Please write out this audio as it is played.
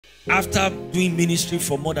After doing ministry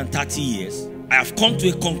for more than 30 years, I have come to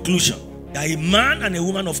a conclusion that a man and a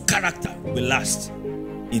woman of character will last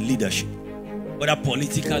in leadership, whether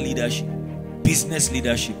political leadership, business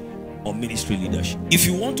leadership, or ministry leadership. If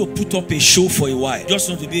you want to put up a show for a while, just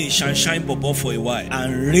want to be a shine bobo for a while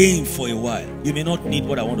and reign for a while, you may not need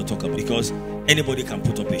what I want to talk about, because anybody can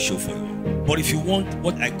put up a show for you. But if you want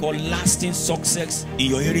what I call lasting success in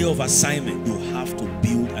your area of assignment, you have to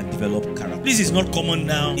build and develop character. This is not common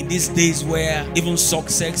now in these days where even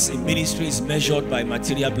success in ministry is measured by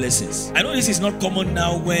material blessings. I know this is not common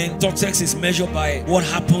now when success is measured by what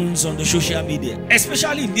happens on the social media,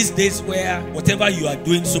 especially in these days where whatever you are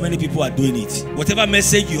doing, so many people are doing it. Whatever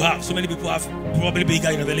message you have, so many people have probably bigger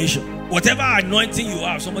in revelation. Whatever anointing you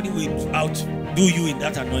have, somebody will outdo you in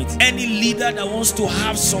that anointing. Any leader that wants to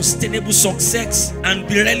have sustainable success and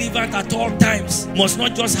be relevant at all times must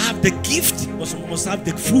not just have the gift, but must have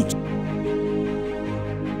the fruit.